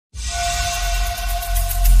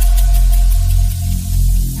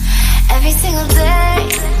Every single day,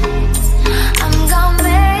 I'm gonna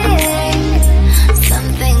make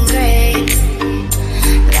something great.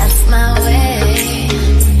 That's my way.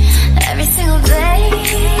 Every single day,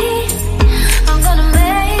 I'm gonna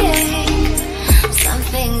make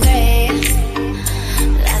something great.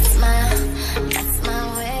 That's my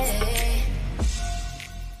way.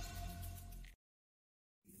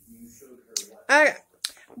 Alright,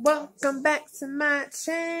 welcome back to my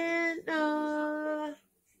channel.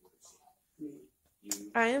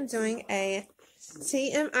 I am doing a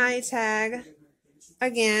TMI tag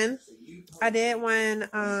again. I did one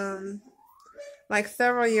like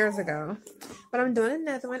several years ago, but I'm doing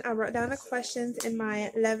another one. I wrote down the questions in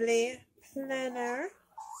my lovely planner.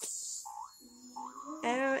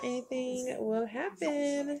 And anything will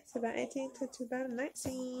happen 2018 to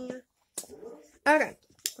 2019. Okay,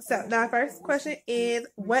 so the first question is,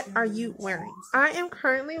 what are you wearing? I am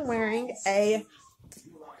currently wearing a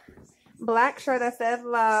black shirt that says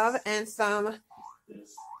love and some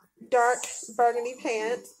dark burgundy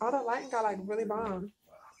pants. All the lighting got like really bomb.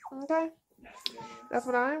 Okay, that's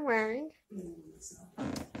what I'm wearing.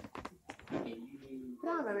 Come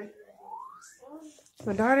on, baby.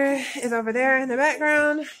 My daughter is over there in the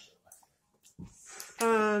background.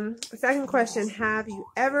 Second question, have you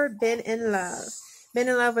ever been in love? Been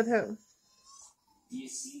in love with who?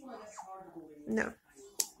 No.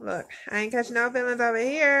 Look, I ain't catching no feelings over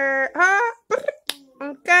here. Ah,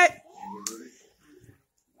 okay.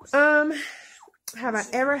 Have I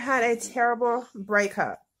ever had a terrible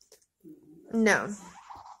breakup? No.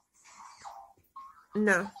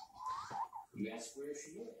 No.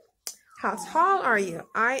 How tall are you?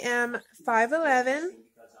 I am 5'11".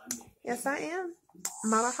 Yes, I am.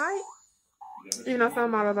 Model height. You know, some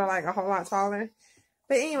models are like a whole lot taller.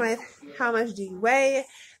 But anyways, how much do you weigh?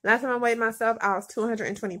 Last time I weighed myself, I was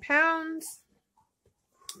 220 pounds.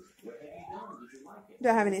 Do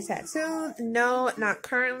I have any tattoos? No, not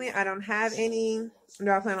currently. I don't have any. Do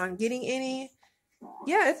I plan on getting any?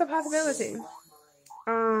 Yeah, it's a possibility.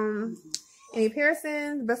 Any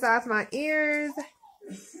piercings besides my ears?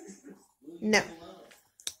 No.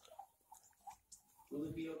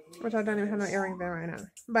 Which I don't even have no earrings in right now.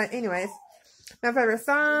 But anyways, my favorite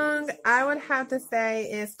song, I would have to say,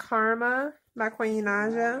 is Karma by Queen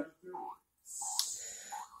Naja.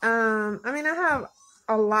 I mean, I have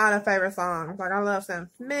a lot of favorite songs. Like, I love Sam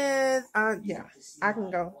Smith. Yeah, I can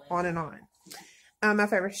go on and on. My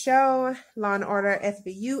favorite show, Law and Order,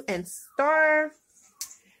 SVU, and Star.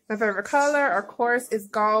 My favorite color, of course, is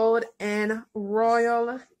gold and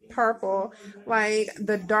royal purple. Like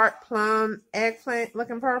the dark plum, eggplant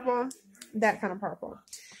looking purple. That kind of purple.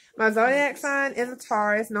 My zodiac sign is a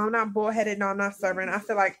Taurus. No, I'm not bullheaded. No, I'm not stubborn. I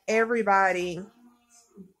feel like everybody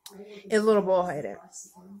is a little bullheaded,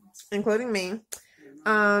 including me.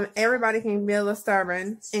 Everybody can be a little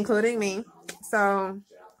stubborn, including me. So,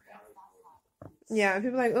 yeah,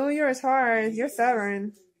 people are like, oh, you're a Taurus. You're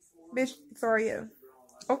stubborn. Bitch, so are you.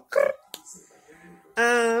 Okay.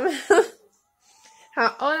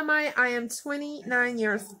 How old am I? I am 29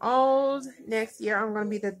 years old. Next year, I'm going to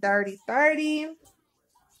be the 30.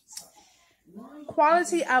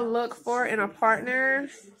 Quality I look for in a partner.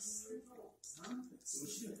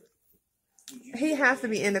 He has to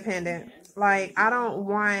be independent. Like, I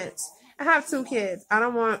have 2 kids. I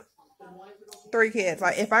don't want 3 kids.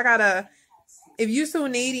 Like, if you so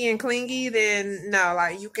needy and clingy, then no,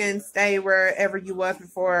 like, you can stay wherever you was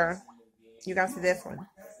before you got to this one.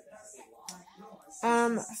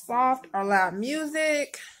 Soft or loud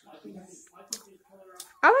music.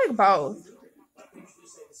 I like both.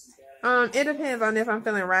 It depends on if I'm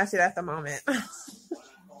feeling ratchet at the moment.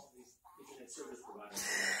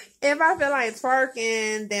 If I feel like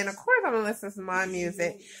twerking, then of course I'm gonna listen to my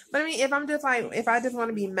music. But I mean, if I just want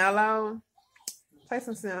to be mellow, play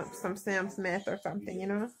some Sam Smith or something, you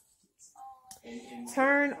know.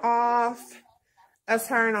 Turn off, a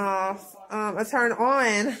turn on.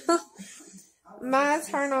 My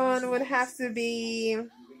turn on would have to be.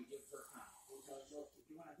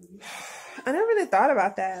 I never really thought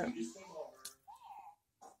about that.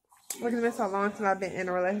 Because it's been so long since I've been in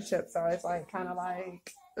a relationship, so it's like kind of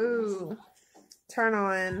like, ooh, turn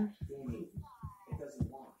on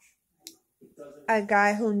a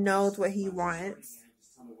guy who knows what he wants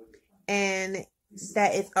and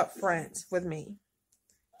that is upfront with me.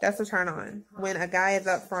 That's a turn on. When a guy is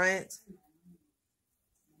upfront,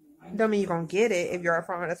 don't mean you're gonna get it if you're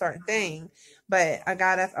upfront with a certain thing, but a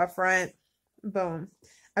guy that's upfront, boom.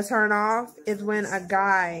 A turn off is when a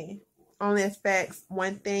guy only expects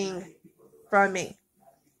one thing from me.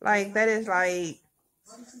 Like, that is like,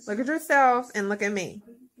 look at yourself and look at me.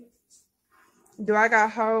 Do I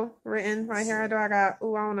got hoe written right here? Or do I got,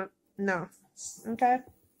 ooh, I wanna, no. Okay.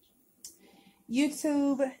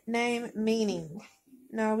 YouTube name meaning.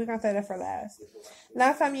 No, we're gonna say that for last.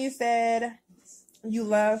 Last time you said you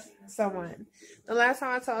love someone. The last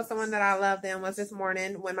time I told someone that I love them was this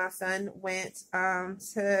morning when my son went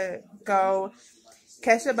to go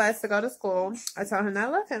catch the bus to go to school. I told him I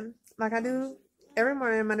love him like I do every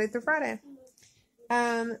morning, Monday through Friday.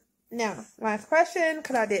 Now, last question,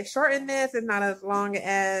 because I did shorten this. It's not as long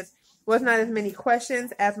as, was not as many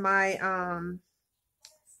questions as my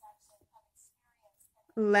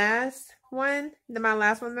last one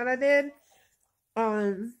that I did.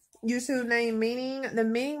 YouTube name meaning. The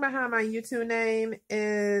meaning behind my YouTube name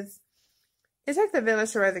is, it takes a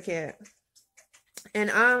village to raise a kid. And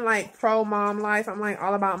I'm like pro mom life. I'm like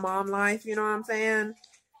all about mom life. You know what I'm saying?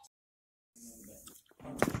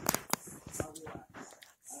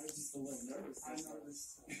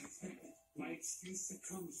 My excuse to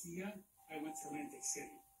come here, I went to Atlantic City.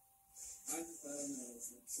 I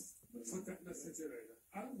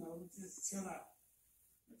don't know, just chill out.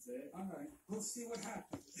 That's it. All right, we'll see what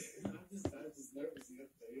happens. I'm just nervous.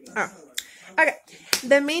 Oh. Okay.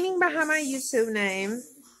 The meaning behind my YouTube name.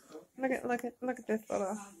 Look at this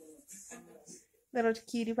little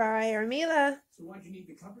cutie pie, or Mila. So why'd you need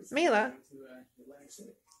the cover? Mila.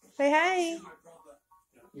 Say hey.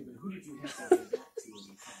 Who did you have to get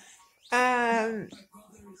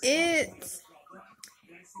It's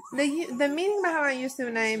the meaning behind my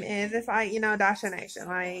YouTube name is, it's like, you know, Dasha Nation.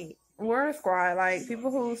 Like, we're a squad. Like,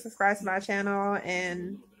 people who subscribe to my channel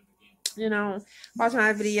and, you know, watch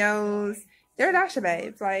my videos, they're Dasha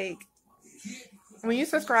babes. Like, when you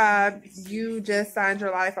subscribe, you just signed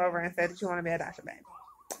your life over and said that you want to be a Dasha babe.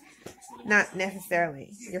 Not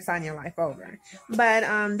necessarily you're signing your life over, but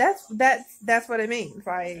that's what it means.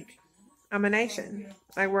 Like, I'm a nation.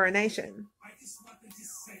 Like, we're a nation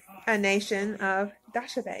of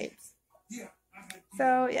Dasha babes.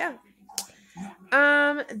 So yeah,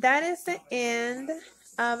 that is the end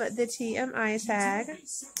of the TMI tag.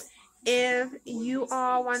 If you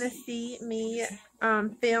all want to see me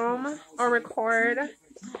film or record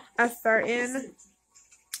a certain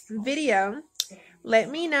video, let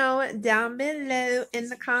me know down below in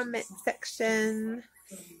the comment section,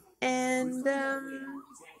 and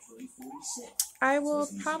I will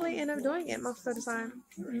probably end up doing it most of the time.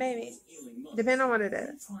 Maybe, depending on what it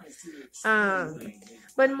is.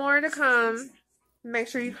 But more to come. Make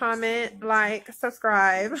sure you comment, like,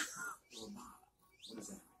 subscribe.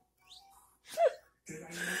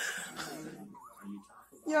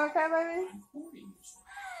 You okay, baby?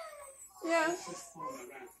 Yeah.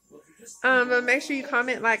 But make sure you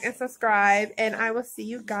comment, like, and subscribe, and I will see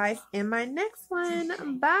you guys in my next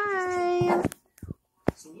one. Bye.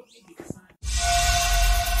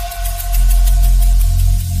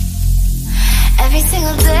 Every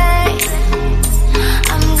single day